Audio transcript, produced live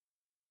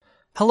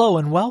Hello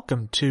and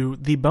welcome to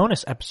the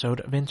bonus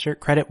episode of Insert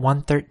Credit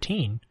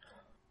 113.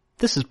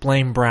 This is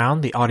Blaine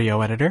Brown, the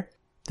audio editor.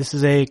 This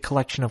is a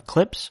collection of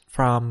clips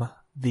from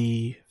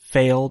the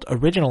failed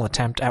original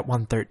attempt at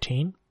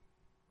 113.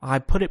 I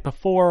put it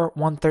before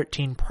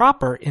 113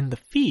 proper in the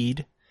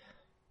feed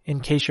in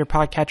case your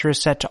podcatcher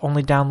is set to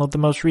only download the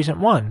most recent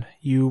one.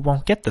 You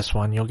won't get this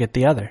one, you'll get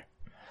the other.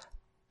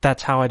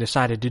 That's how I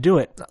decided to do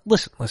it.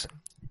 Listen.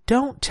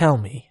 Don't tell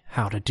me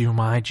how to do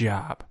my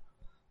job.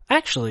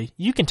 Actually,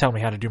 you can tell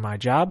me how to do my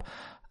job.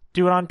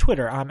 Do it on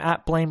Twitter. I'm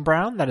at Blaine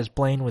Brown. That is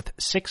Blaine with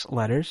 6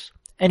 letters.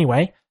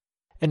 Anyway,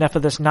 enough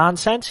of this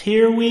nonsense.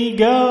 Here we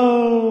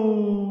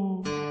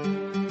go!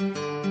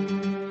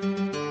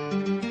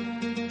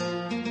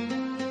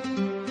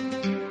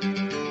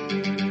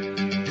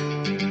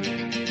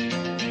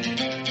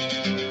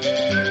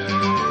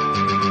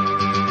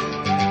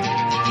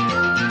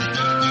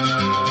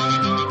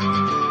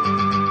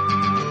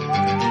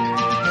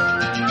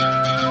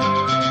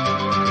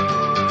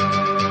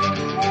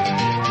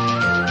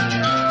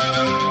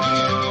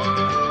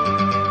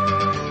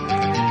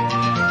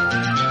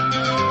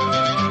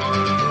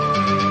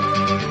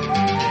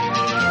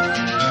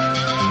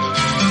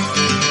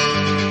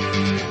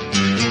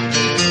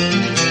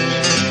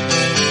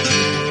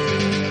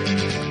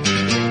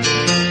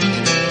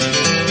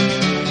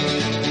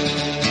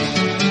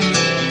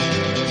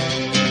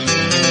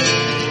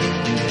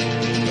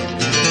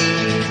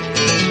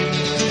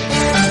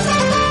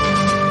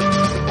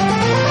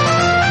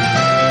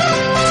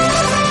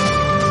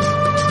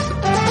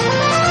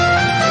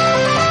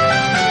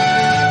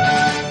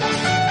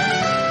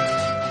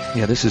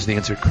 This is the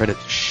Insert Credit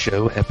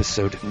Show,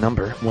 episode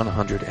number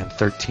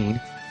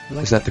 113.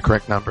 Is that the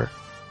correct number?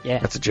 Yeah.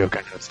 That's a joke.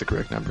 I know it's the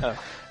correct number.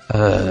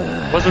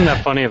 Oh. Wasn't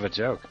that funny of a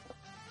joke?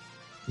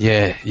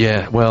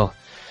 Yeah. Well,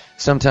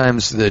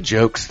 sometimes the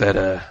jokes that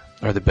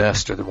are the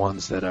best are the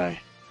ones that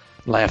I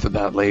laugh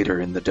about later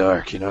in the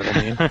dark, you know what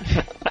I mean?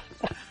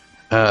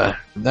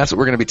 That's what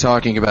we're going to be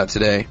talking about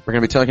today. We're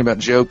going to be talking about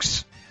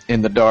jokes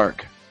in the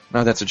dark.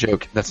 No, that's a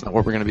joke. That's not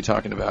what we're going to be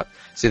talking about.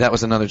 See, that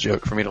was another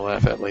joke for me to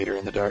laugh at later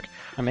in the dark.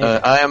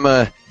 I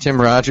am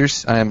Tim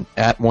Rogers. I am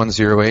at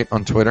 108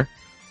 on Twitter.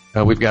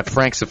 We've got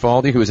Frank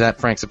Cifaldi, who is at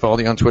Frank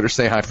Cifaldi on Twitter.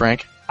 Say hi,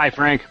 Frank. Hi,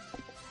 Frank.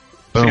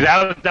 Boom. See,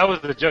 that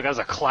was the joke. That was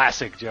a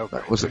classic joke.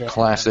 That was a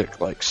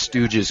classic, like,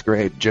 Stooges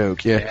grade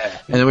joke, yeah.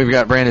 And then we've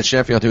got Brandon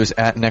Sheffield, who is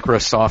at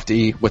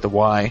Necrosofty with a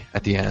Y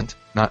at the end,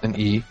 not an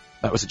E.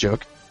 That was a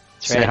joke.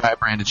 Say hi,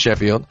 Brandon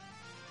Sheffield.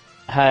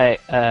 Hi,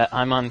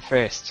 I'm on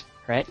first.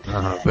 Right?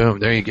 Boom,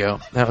 there you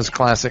go. That was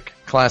classic.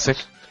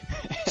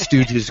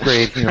 Stooges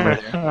grade humor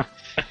there.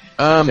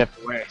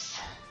 Except worse.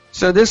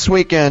 So this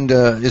weekend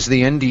is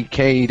the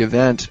Indiecade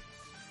event.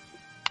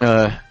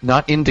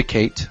 Not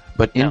Indicate,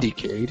 but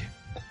Indiecade.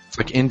 It's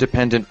like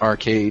independent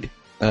arcade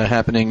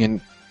happening in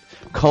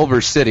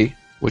Culver City,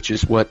 which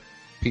is what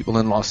people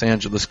in Los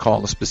Angeles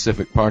call a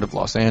specific part of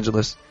Los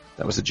Angeles.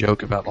 That was a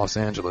joke about Los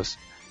Angeles.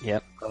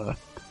 Yep.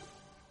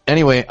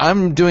 Anyway,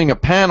 I'm doing a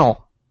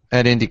panel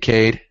at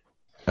Indiecade.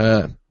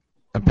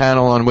 A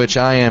panel on which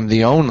I am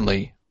the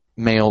only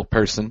male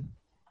person.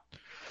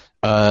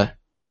 And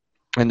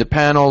the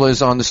panel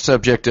is on the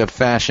subject of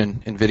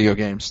fashion in video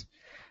games.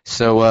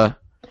 So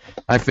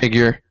I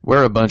figure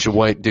we're a bunch of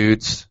white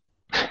dudes.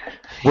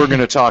 We're going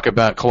to talk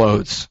about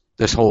clothes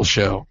this whole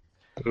show.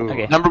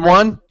 Okay. Number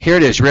 1, here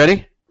it is.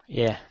 Ready?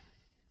 Yeah.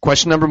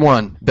 Question number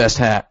 1, best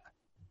hat.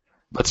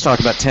 Let's talk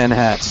about 10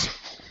 hats.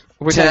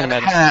 We're 10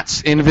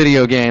 hats in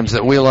video games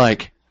that we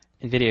like.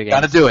 In video games.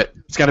 Got to do it.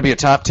 It's got to be a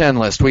top 10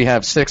 list. We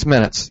have 6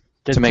 minutes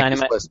to make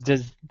this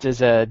list. Does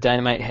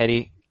Dynamite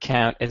Heady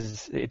count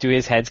as? Do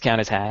his heads count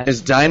as hats?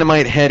 Is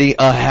Dynamite Heady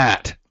a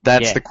hat?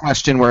 That's the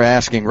question we're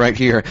asking right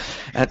here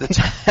at the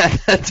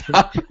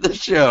top of the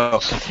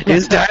show.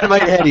 Is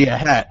Dynamite Heady a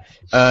hat?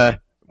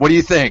 What do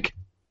you think?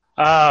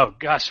 Oh,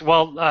 gosh.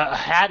 Well, a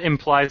hat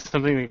implies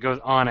something that goes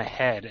on a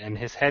head, and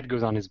his head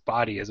goes on his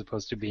body as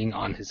opposed to being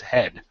on his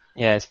head.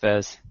 Yeah, I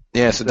suppose.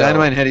 Yeah, so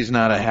Dynamite Heady's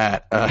not a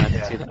hat. I'm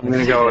going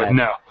to go with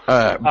no.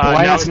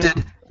 Blasted.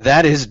 No.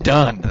 That is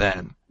done,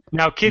 then.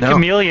 Now, Kid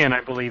Chameleon,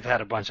 I believe, had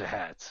a bunch of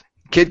hats.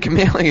 Kid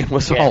Chameleon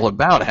was all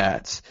about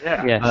hats.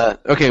 Yeah.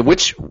 Okay,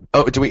 which...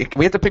 Oh, do we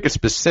have to pick a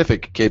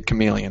specific Kid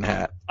Chameleon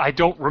hat? I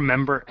don't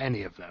remember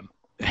any of them.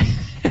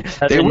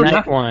 They were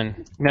night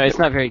one. No, it's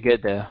not very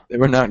good, though. They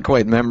were not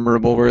quite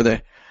memorable, were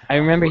they? I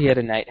remember he had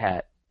a night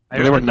hat.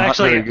 They were not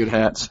very good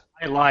hats.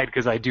 I lied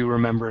because I do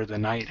remember the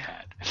night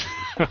hat.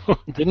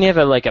 Didn't he have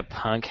a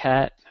punk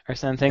hat or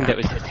something that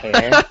was his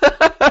hair?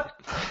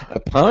 A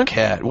punk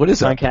hat? What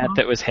is a punk hat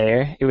that was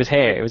hair? It was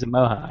hair. It was a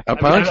mohawk. A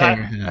punk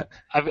hat.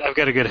 I've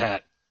got a good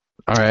hat.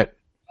 All right.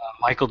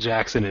 Michael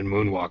Jackson and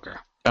Moonwalker.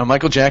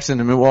 Michael Jackson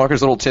and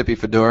Moonwalker's little tippy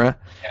fedora.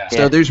 Yeah.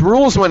 So there's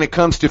rules when it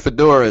comes to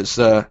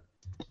fedoras.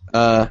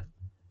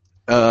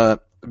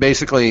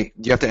 Basically,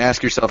 you have to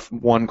ask yourself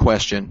one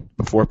question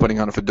before putting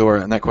on a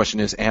fedora, and that question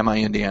is, am I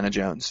Indiana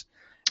Jones?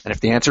 And if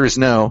the answer is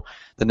no,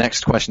 the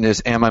next question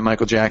is, am I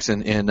Michael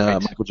Jackson in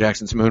Michael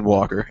Jackson's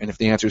Moonwalker? And if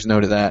the answer is no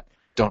to that,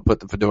 don't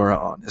put the fedora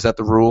on. Is that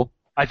the rule?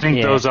 I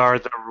think those are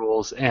the rules.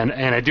 rules, and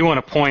I do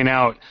want to point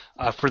out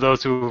for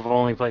those who have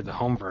only played the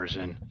home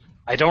version,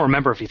 I don't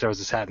remember if he throws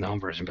his hat in the home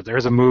version, but there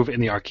is a move in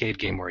the arcade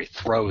game where he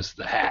throws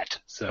the hat,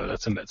 so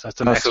that's some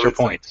extra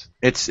points.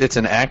 It's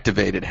an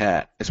activated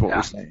hat, is what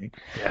we're saying.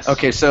 Yes.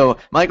 Okay, so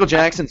Michael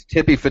Jackson's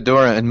Tippy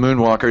Fedora and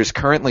Moonwalker is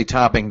currently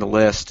topping the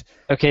list.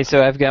 Okay,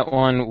 so I've got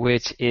one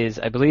which is,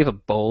 I believe, a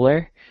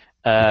bowler.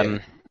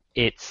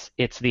 It's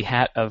the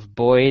hat of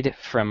Boyd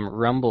from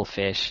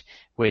Rumblefish,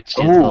 which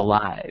is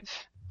alive.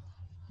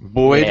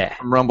 Boyd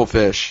from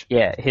Rumblefish.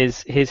 Yeah,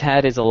 his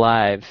hat is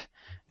alive,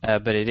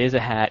 but it is a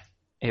hat.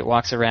 It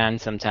walks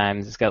around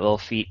sometimes. It's got little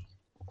feet.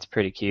 It's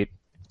pretty cute.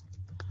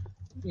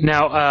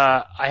 Now,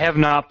 I have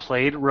not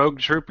played Rogue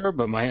Trooper,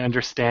 but my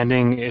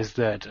understanding is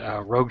that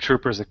Rogue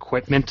Trooper's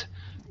equipment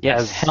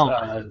has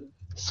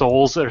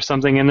souls or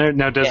something in there.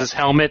 Now, does his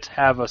helmet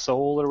have a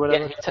soul or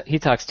whatever? Yeah, he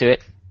talks to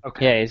it.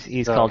 Okay. Yeah,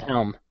 he's called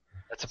Helm.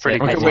 That's a pretty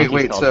good one.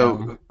 Wait, so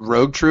Helm.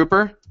 Rogue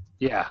Trooper?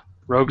 Yeah,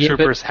 Rogue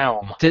Trooper's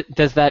helm.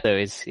 Does that, though?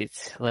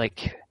 It's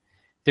like,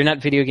 they're not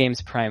video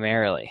games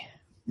primarily.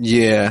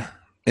 Yeah.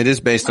 It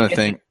is based on a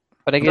thing.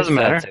 But I guess doesn't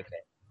matter. That's okay.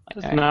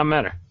 It does not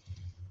matter.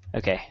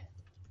 Okay.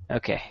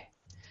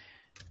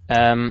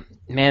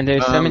 Man,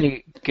 there's so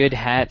many good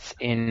hats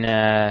in...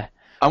 I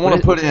want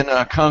to put in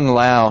Kung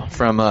Lao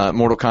from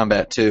Mortal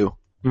Kombat 2,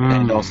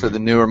 and also the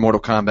newer Mortal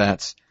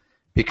Kombats,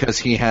 because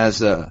he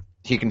has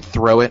he can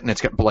throw it, and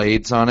it's got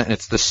blades on it, and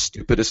it's the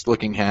stupidest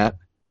looking hat.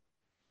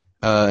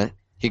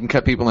 He can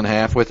cut people in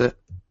half with it.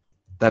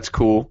 That's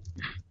cool.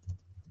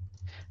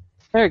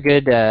 They're a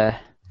good...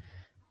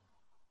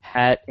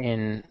 hat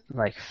in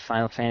like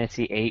Final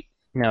Fantasy 8?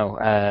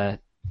 No,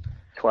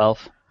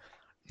 12.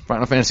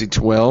 Final Fantasy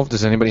 12?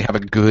 Does anybody have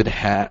a good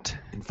hat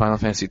in Final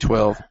Fantasy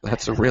 12?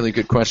 That's a really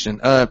good question.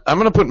 I'm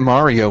going to put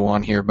Mario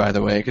on here, by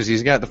the way, because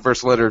he's got the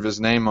first letter of his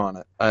name on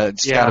it.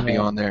 It's got to be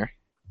on there.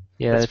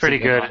 Yeah, that's pretty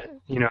good.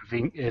 You know,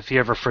 if he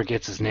ever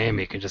forgets his name,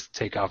 he can just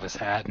take off his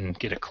hat and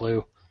get a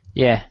clue.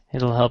 Yeah,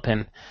 it'll help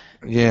him.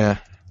 Yeah.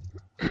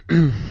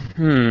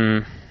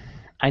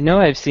 I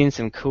know I've seen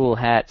some cool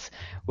hats.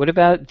 What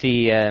about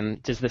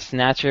does the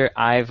Snatcher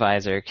eye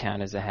visor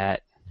count as a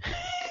hat?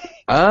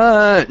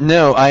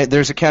 No.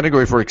 There's a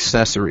category for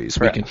accessories.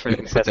 We can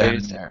put that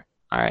in there.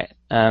 All right.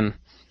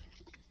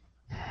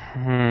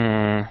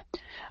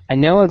 I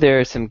know there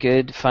are some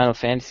good Final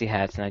Fantasy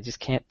hats, and I just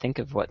can't think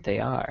of what they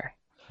are.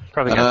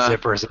 Probably got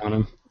zippers on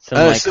them.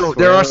 So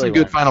there are some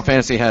good Final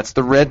Fantasy hats.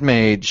 The Red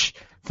Mage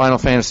Final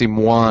Fantasy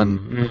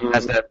 1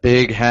 has that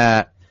big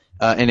hat,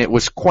 and it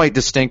was quite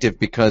distinctive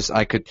because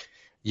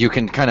you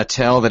can kind of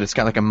tell that it's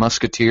got like a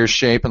musketeer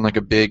shape and like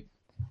a big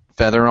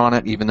feather on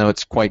it, even though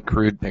it's quite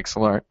crude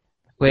pixel art.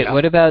 Wait,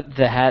 what about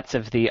the hats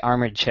of the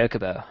Armored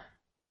Chocobo?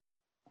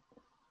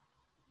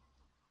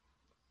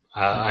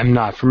 I'm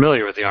not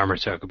familiar with the Armored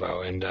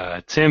Chocobo, and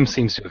Tim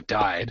seems to have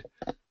died.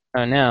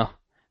 Oh no.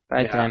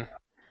 Bye, Tim.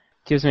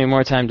 Gives me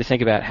more time to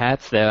think about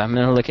hats, though. I'm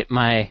going to look at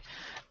my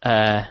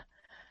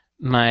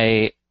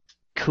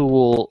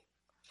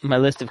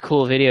list of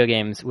cool video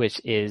games, which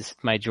is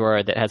my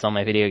drawer that has all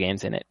my video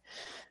games in it.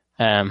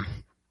 I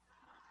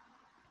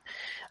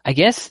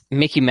guess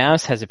Mickey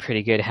Mouse has a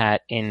pretty good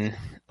hat in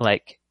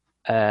like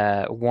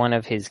one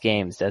of his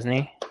games, doesn't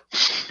he?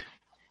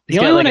 The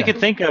only one I could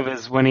think of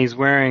is when he's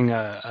wearing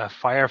a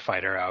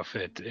firefighter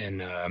outfit in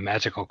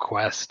Magical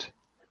Quest.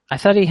 I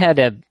thought he had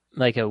a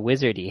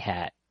wizardy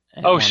hat.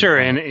 Oh, sure,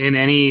 in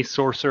any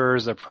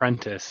Sorcerer's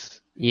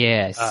Apprentice.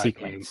 Yeah,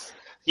 sequence. Game.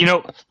 You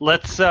know,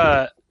 let's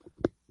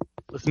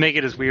make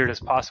it as weird as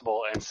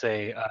possible and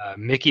say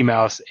Mickey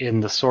Mouse in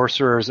the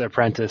Sorcerer's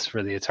Apprentice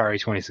for the Atari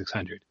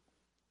 2600.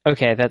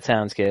 Okay, that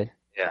sounds good.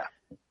 Yeah.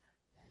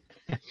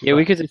 Yeah,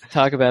 we could just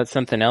talk about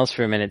something else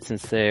for a minute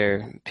since there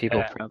are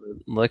people probably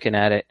looking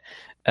at it.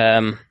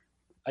 I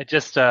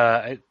just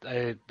I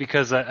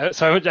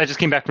just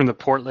came back from the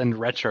Portland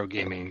Retro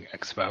Gaming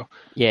Expo.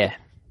 Yeah.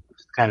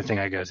 Kind of thing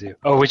I go to.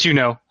 Oh, which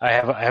I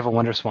have a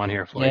Wonder Swan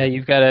here for you. Yeah,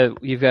 you've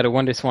got a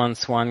Wonder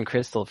Swan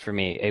crystal for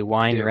me, a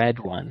wine red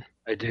one.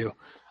 I do.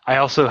 I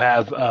also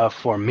have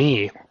for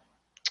me.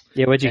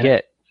 Yeah, what'd you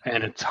get?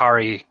 An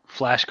Atari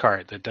flash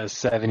cart that does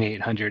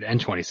 7800 and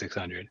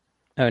 2600.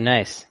 Oh,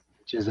 nice.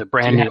 Which is a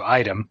brand new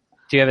item.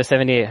 Do you have a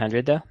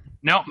 7800 though?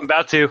 No, I'm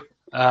about to.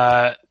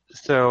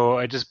 So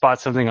I just bought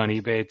something on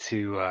eBay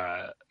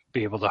to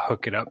be able to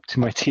hook it up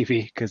to my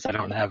TV because I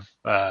don't have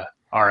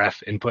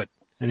RF input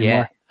anymore.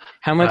 Yeah.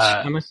 How much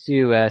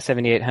do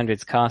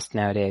 7800s cost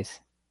nowadays?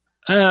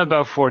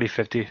 About 40,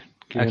 50.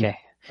 Okay.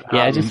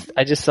 Yeah,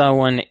 I just saw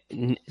one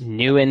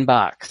new in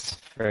box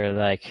for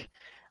like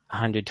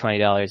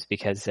 $120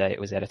 because it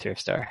was at a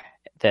thrift store.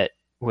 That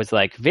was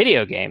like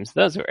video games.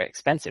 Those were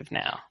expensive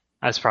now.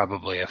 That's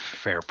probably a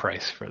fair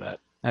price for that.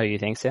 Oh, you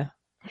think so?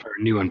 For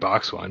a new in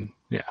box one,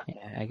 yeah.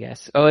 Yeah, I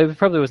guess. Oh, it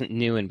probably wasn't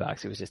new in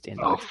box. It was just in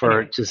box. Oh,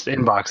 for just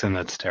in box, and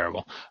that's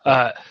terrible.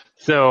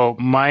 So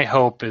my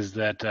hope is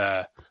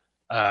that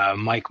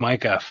Mike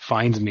Micah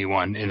finds me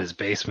one in his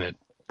basement,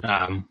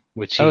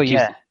 which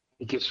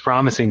he keeps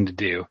promising to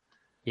do.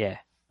 Yeah.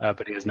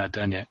 But he has not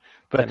done yet.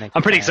 But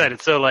I'm pretty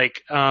excited. So,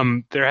 like,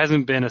 there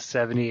hasn't been a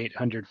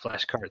 7800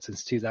 flash cart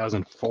since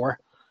 2004.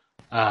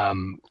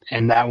 And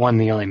that one,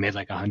 they only made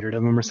like 100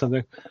 of them or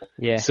something.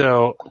 Yeah.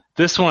 So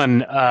this one,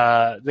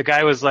 the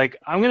guy was like,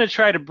 I'm going to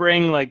try to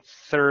bring like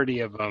 30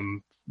 of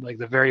them, like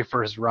the very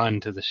first run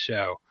to the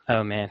show.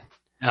 Oh, man.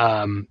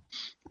 And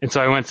so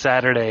I went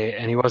Saturday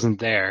and he wasn't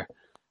there.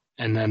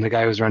 And then the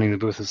guy who was running the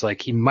booth was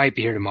like, he might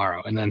be here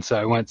tomorrow. And then so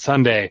I went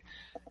Sunday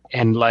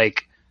and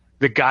like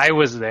the guy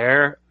was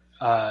there,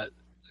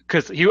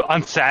 cause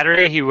on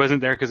Saturday he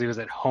wasn't there cause he was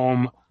at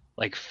home,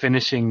 like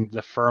finishing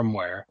the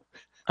firmware.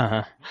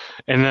 Uh-huh.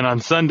 And then on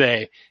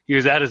Sunday, he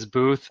was at his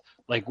booth,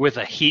 like with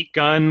a heat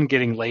gun,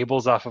 getting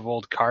labels off of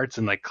old carts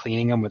and like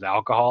cleaning them with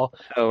alcohol.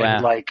 Oh, wow.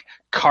 And like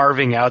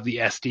carving out the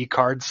SD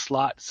card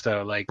slot.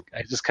 So like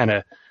I just kind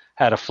of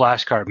had a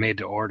flash card made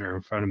to order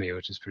in front of me,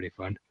 which is pretty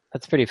fun.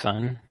 That's pretty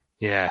fun.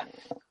 Yeah.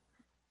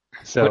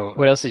 So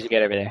what else did you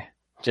get over there?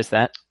 Just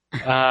that?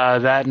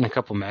 That and a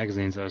couple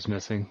magazines I was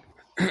missing.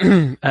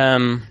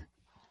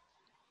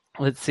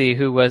 Let's see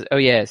who was. Oh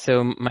yeah,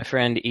 so my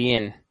friend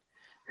Ian,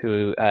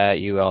 who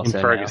you also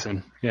in Ferguson,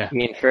 know. Yeah.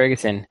 Ian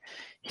Ferguson.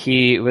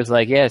 He was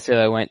like, yeah. So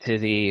I went to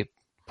the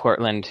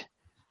Portland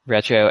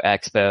Retro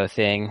Expo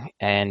thing,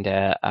 and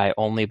I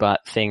only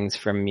bought things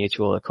from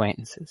mutual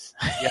acquaintances.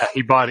 Yeah,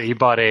 he bought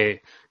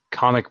a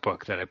comic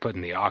book that I put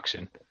in the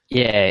auction.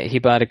 Yeah, he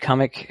bought a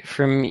comic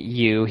from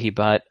you. He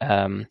bought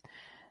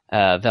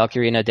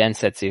Valkyrie no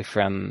Densetsu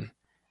from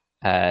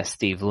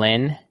Steve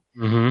Lynn.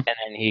 Mm-hmm. And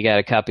then he got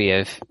a copy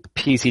of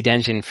PC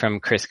Dungeon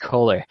from Chris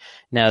Kohler.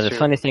 Now, the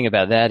funny thing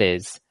about that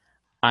is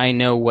I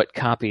know what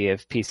copy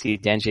of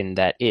PC Dungeon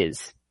that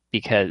is,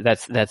 because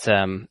that's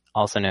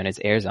also known as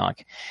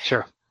Airzonk.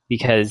 Sure.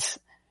 Because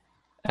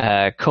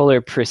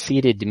Kohler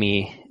preceded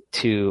me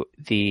to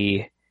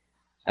the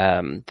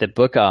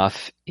book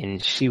off in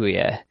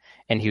Shibuya,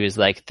 and he was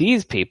like,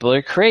 these people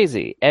are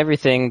crazy.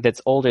 Everything that's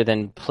older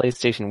than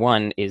PlayStation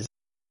 1 is...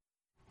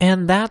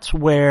 And that's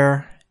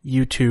where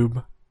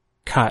YouTube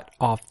cut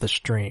off the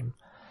stream.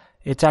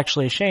 It's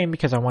actually a shame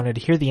because I wanted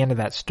to hear the end of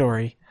that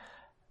story.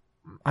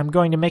 I'm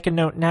going to make a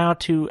note now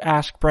to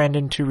ask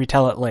Brandon to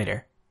retell it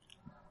later.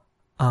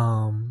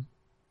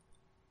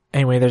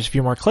 Anyway, there's a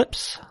few more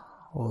clips.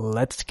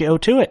 Let's go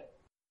to it.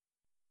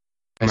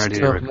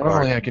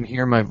 Normally I can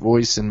hear my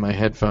voice in my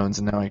headphones,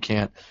 and now I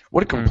can't.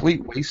 What a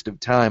complete waste of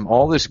time.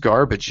 All this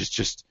garbage is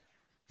just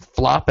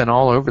flopping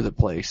all over the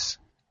place.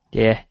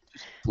 Yeah.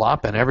 Just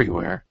flopping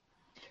everywhere.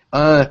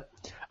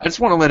 I just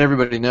want to let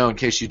everybody know, in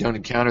case you don't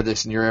encounter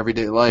this in your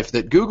everyday life,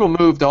 that Google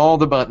moved all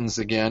the buttons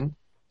again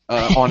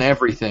on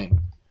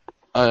everything.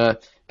 And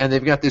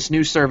they've got this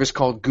new service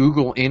called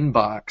Google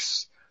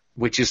Inbox,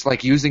 which is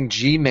like using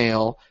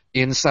Gmail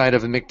inside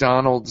of a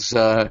McDonald's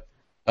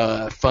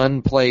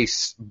fun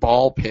place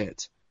ball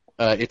pit.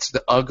 It's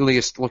the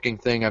ugliest looking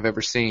thing I've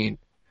ever seen.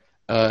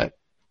 I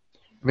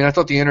mean, I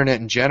thought the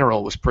internet in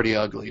general was pretty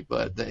ugly,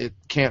 but it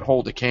can't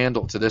hold a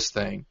candle to this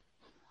thing.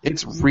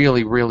 It's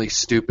really, really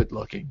stupid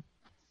looking.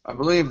 I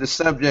believe the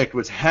subject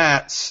was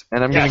hats,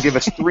 and I'm going to give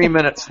us 3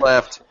 minutes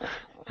left.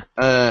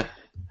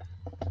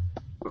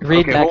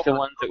 Read back the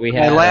ones that we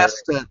have.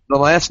 The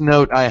last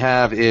note I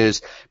have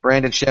is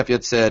Brandon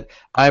Sheffield said,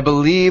 I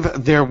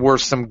believe there were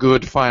some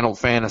good Final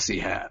Fantasy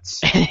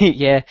hats.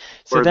 Yeah.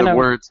 So were then the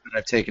words that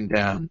I've taken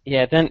down.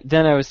 Yeah,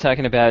 then I was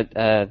talking about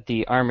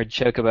the armored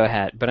chocobo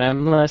hat, but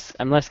I'm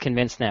less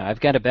convinced now. I've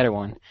got a better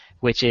one,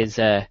 which is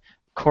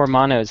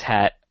Cormano's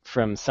hat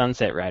from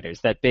Sunset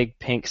Riders, that big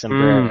pink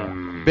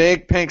sombrero.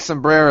 Big pink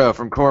sombrero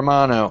from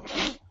Cormano.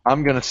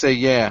 I'm going to say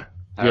yeah.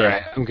 All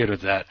right, I'm good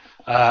with that.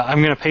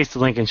 I'm going to paste the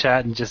link in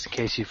chat just in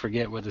case you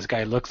forget what this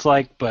guy looks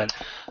like, but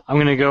I'm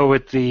going to go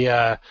with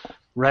the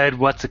red,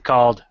 what's it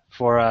called,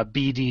 for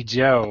BD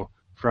Joe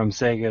from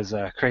Sega's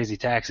Crazy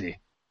Taxi.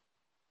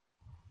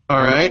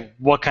 All right.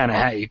 What kind of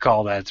hat you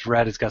call that? It's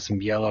red, it's got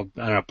some yellow,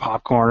 I don't know,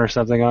 popcorn or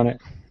something on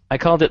it. I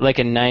called it like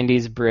a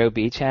 90s bro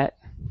beach hat.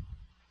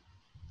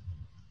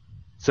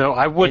 So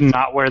I would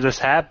not wear this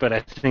hat, but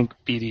I think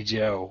BD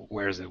Joe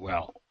wears it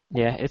well.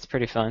 Yeah, it's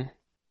pretty fun.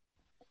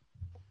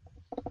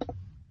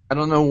 I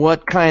don't know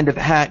what kind of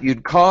hat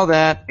you'd call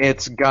that.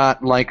 It's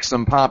got like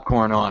some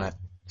popcorn on it,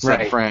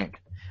 said Frank.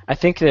 I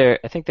think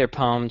they're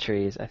palm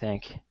trees, I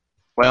think.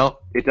 Well,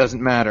 it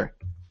doesn't matter.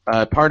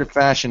 Part of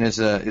fashion is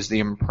the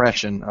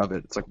impression of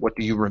it. It's like, what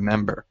do you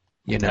remember?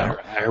 You know,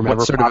 I remember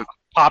what sort of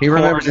popcorn. He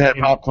remembers it had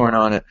popcorn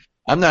on it.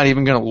 I'm not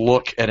even going to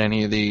look at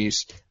any of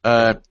these.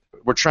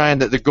 We're trying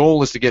the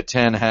goal is to get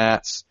 10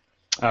 hats.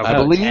 I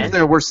believe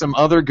there were some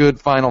other good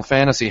Final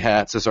Fantasy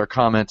hats, as our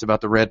comment about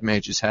the Red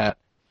Mage's hat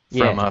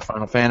from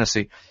Final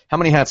Fantasy. How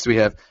many hats do we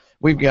have?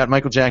 We've got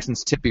Michael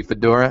Jackson's Tippy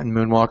Fedora and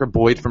Moonwalker,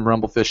 Boyd from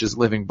Rumblefish's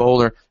Living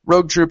Boulder,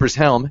 Rogue Trooper's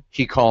helm,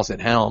 he calls it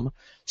helm,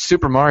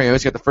 Super Mario,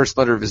 he's got the first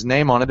letter of his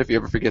name on it. If he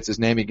ever forgets his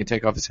name, he can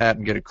take off his hat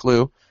and get a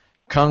clue.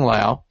 Kung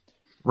Lao,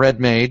 Red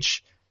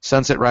Mage,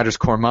 Sunset Riders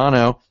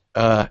Cormano,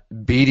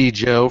 BD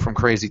Joe from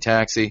Crazy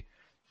Taxi,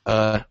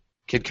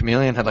 Kid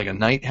Chameleon had like a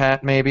night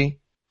hat, maybe.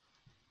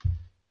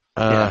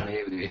 Yeah,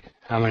 maybe.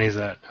 How many is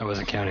that? I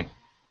wasn't counting.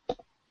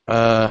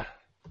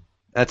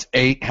 That's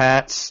 8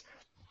 hats.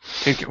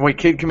 Kid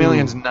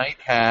Chameleon's night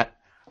hat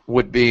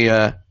would be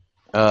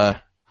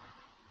God.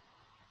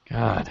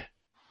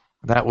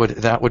 That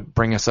would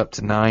bring us up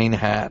to 9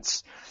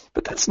 hats.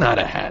 But that's not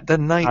a hat. The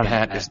night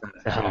hat is not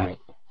a hat.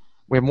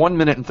 We have 1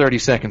 minute and 30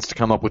 seconds to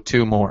come up with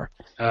 2 more.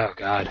 Oh,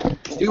 God.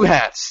 2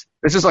 hats.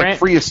 This is like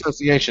free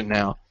association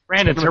now.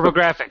 Brandon,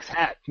 TurboGrafx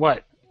hat.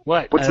 What?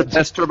 What's the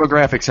best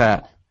TurboGrafx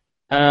hat?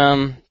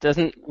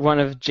 Doesn't one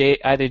of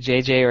either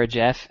JJ or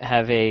Jeff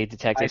have a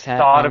detective's hat? I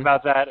thought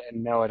about that,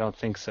 and no, I don't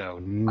think so.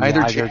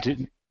 Neither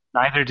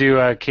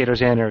do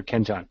Kato-chan or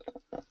Ken-chan.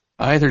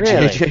 Either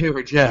really? JJ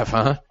or Jeff,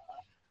 huh?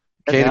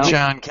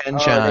 Kato-chan,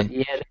 Ken-chan.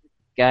 Yeah,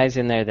 guys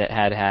in there that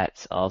had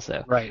hats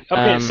also. Right.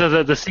 Okay,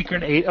 so the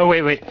secret...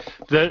 wait.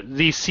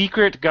 The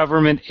secret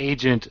government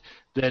agent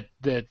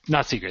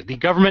not secret. The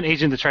government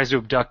agent that tries to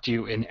abduct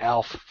you in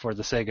ALF for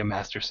the Sega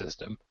Master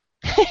System.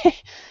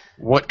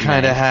 What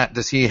kind of hat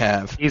does he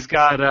have? He's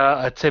got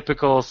a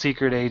typical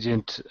secret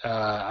agent.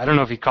 I don't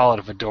know if you call it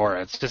a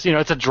fedora. It's just,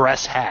 it's a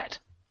dress hat.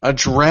 A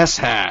dress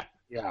hat.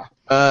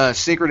 Yeah.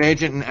 Secret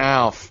agent in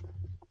ALF.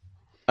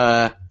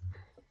 I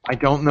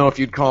don't know if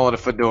you'd call it a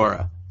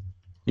fedora.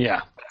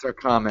 Yeah. That's our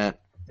comment.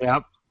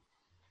 Yep.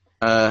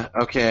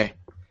 Okay.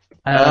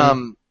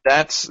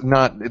 That's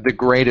not the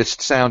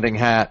greatest sounding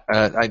hat.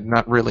 I'm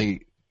not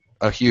really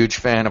a huge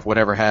fan of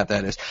whatever hat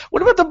that is.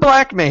 What about the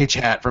Black Mage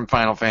hat from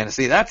Final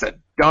Fantasy? That's a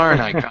darn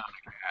iconic hat.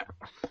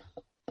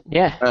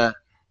 Yeah.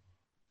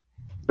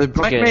 The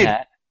Black Mage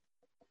hat.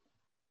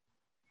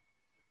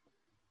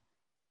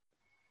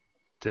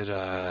 Did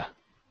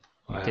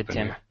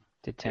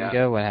Tim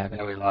go? What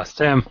happened? Yeah, we lost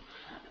Tim.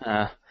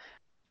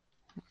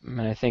 When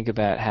I think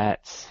about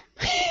hats.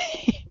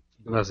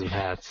 Love some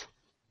hats.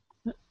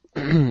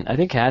 I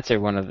think hats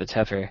are one of the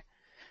tougher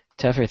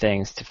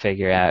things to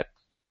figure out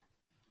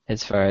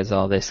as far as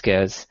all this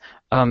goes.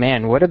 Oh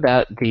man, what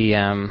about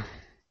the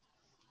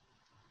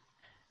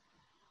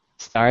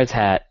Stars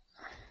hat?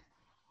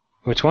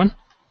 Which one?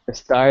 The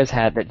Stars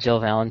hat that Jill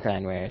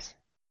Valentine wears.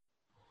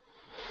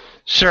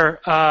 Sure,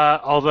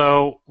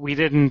 although we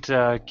didn't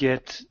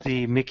get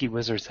the Mickey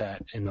Wizards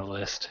hat in the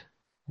list.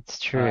 It's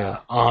true.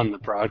 On the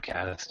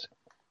broadcast.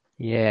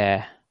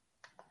 Yeah.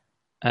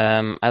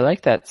 I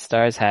like that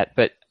Stars hat,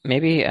 but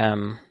maybe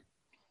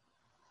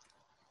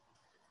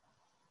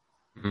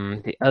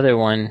the other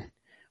one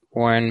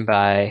worn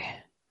by...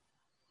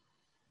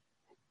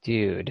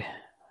 Dude.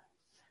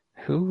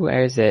 Who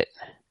wears it?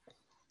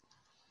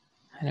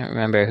 I don't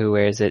remember who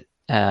wears it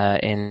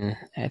in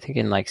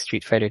like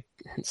Street Fighter,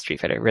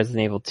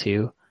 Resident Evil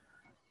 2.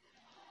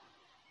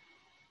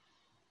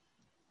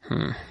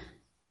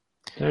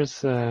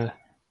 There's I'm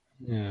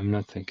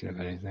not thinking of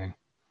anything.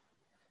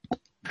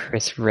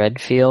 Chris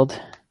Redfield.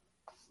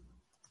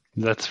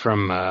 That's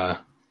from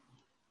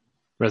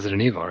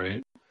Resident Evil,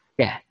 right?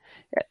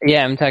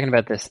 Yeah, I'm talking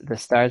about the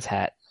Stars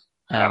hat.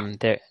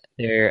 Their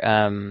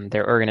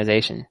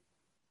organization.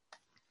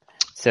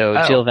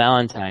 So Jill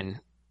Valentine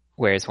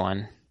wears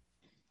one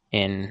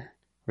in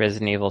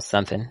Resident Evil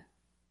something.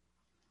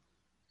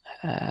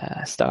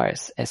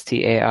 Stars.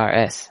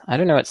 STARS. I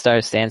don't know what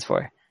STARS stands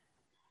for.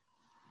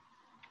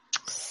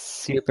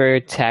 Super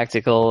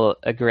tactical,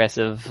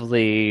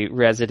 aggressively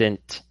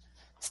resident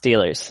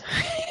Steelers.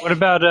 What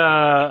about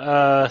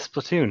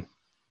Splatoon?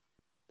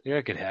 They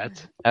got good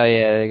hats. Oh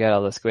yeah, they got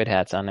all the squid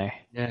hats on there.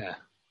 Yeah.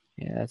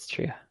 Yeah, that's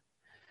true.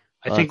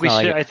 I think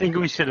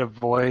we should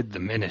avoid the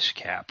Minish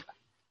cap.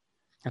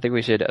 I think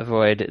we should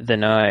avoid the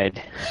Noid.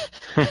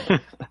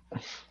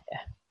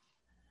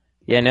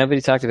 Yeah, nobody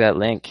talked about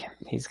Link.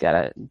 He's got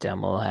a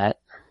dumb little hat.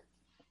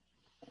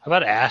 How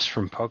about Ash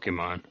from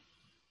Pokemon?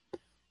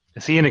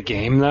 Is he in a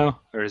game, though?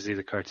 Or is he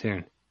the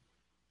cartoon?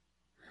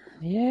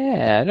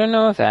 Yeah, I don't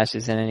know if Ash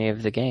is in any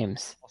of the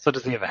games. Also,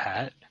 does he have a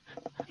hat?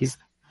 I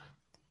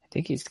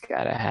think he's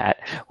got a hat.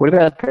 What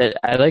about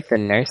I like the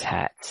nurse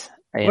hats.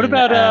 What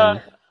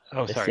about,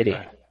 the city.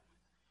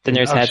 The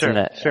nurse hats in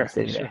the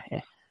city. Sure.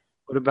 Yeah.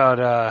 What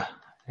about,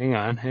 hang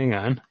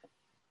on.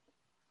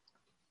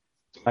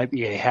 Might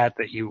be a hat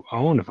that you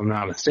own, if I'm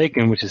not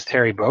mistaken, which is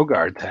Terry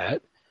Bogart's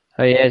hat.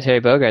 Oh yeah,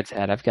 Terry Bogart's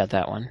hat. I've got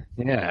that one.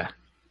 Yeah.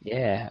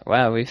 Yeah.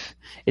 Wow.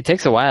 It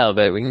takes a while,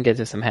 but we can get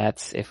to some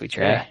hats if we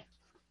try.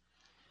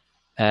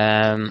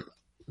 Yeah.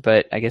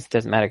 But I guess it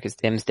doesn't matter because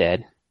Tim's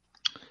dead.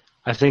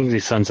 I think the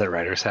Sunset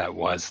Riders hat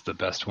was the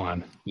best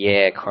one.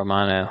 Yeah,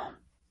 Cormano.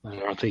 I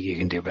don't think you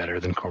can do better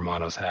than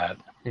Cormano's hat.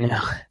 No.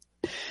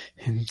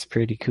 It's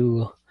pretty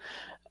cool.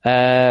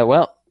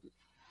 Well,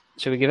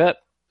 should we give up?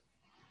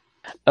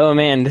 Oh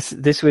man,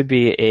 this would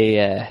be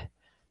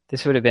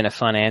this would have been a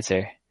fun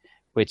answer,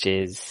 which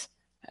is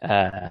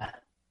a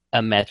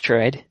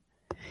Metroid.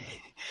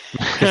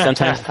 Because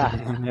sometimes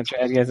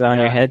Metroid gets on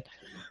your head.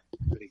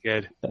 Pretty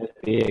good. That'd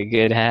be a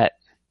good hat.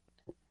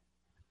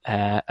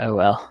 Oh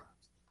well.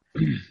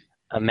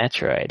 A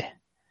Metroid.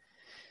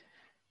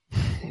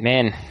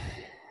 Man,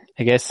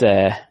 I guess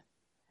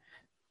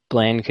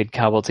Blaine could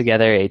cobble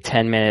together a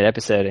 10-minute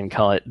episode and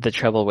call it The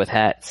Trouble with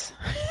Hats.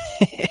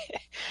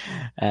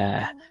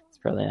 It's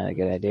probably not a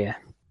good idea.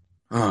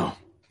 Oh.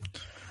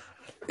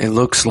 It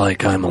looks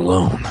like I'm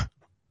alone.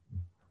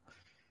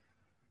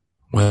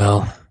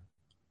 Well,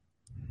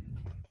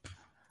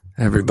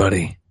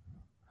 everybody,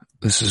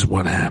 this is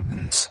what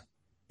happens.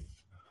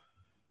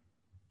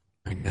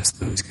 I guess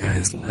those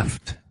guys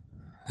left.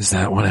 Is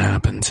that what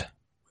happened?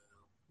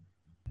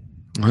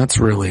 That's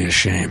really a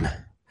shame.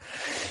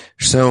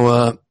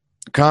 So,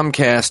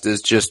 Comcast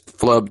has just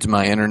flubbed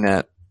my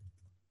internet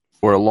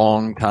for a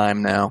long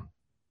time now.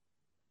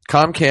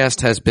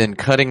 Comcast has been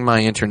cutting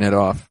my internet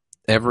off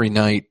every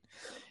night,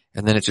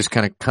 and then it just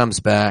kind of comes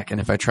back,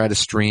 and if I try to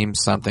stream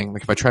something,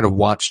 like if I try to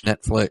watch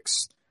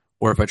Netflix,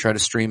 or if I try to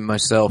stream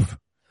myself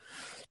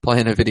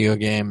playing a video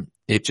game,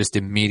 it just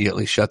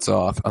immediately shuts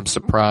off. I'm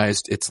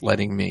surprised it's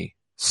letting me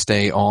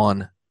stay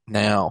on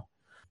now.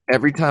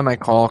 Every time I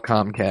call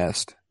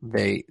Comcast,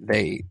 they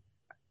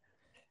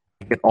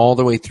get all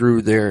the way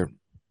through their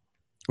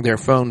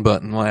phone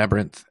button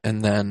labyrinth,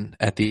 and then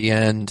at the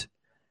end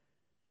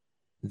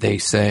they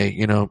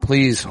say,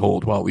 please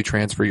hold while we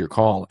transfer your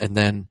call, and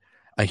then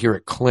I hear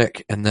it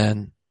click, and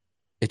then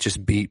it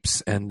just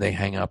beeps and they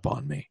hang up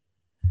on me.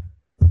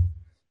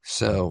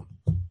 So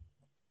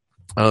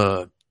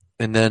and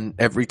then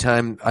every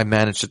time I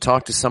manage to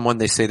talk to someone,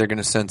 they say they're going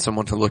to send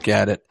someone to look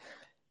at it,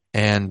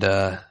 and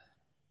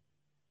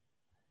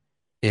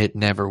it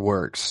never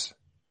works.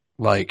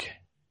 Like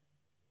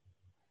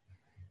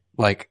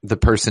the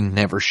person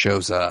never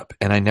shows up,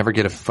 and I never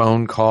get a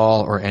phone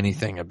call or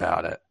anything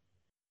about it.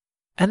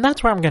 And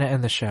that's where I'm going to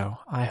end the show.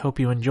 I hope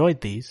you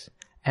enjoyed these.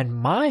 And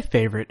my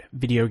favorite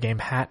video game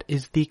hat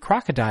is the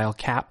crocodile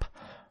cap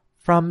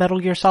from Metal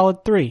Gear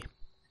Solid 3.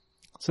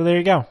 So there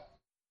you go.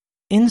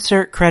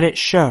 Insert credit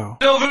show.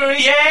 Over,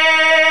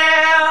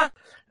 yeah!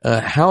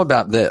 How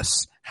about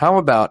this? How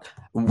about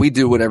we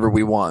do whatever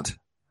we want?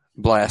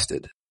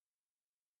 Blasted.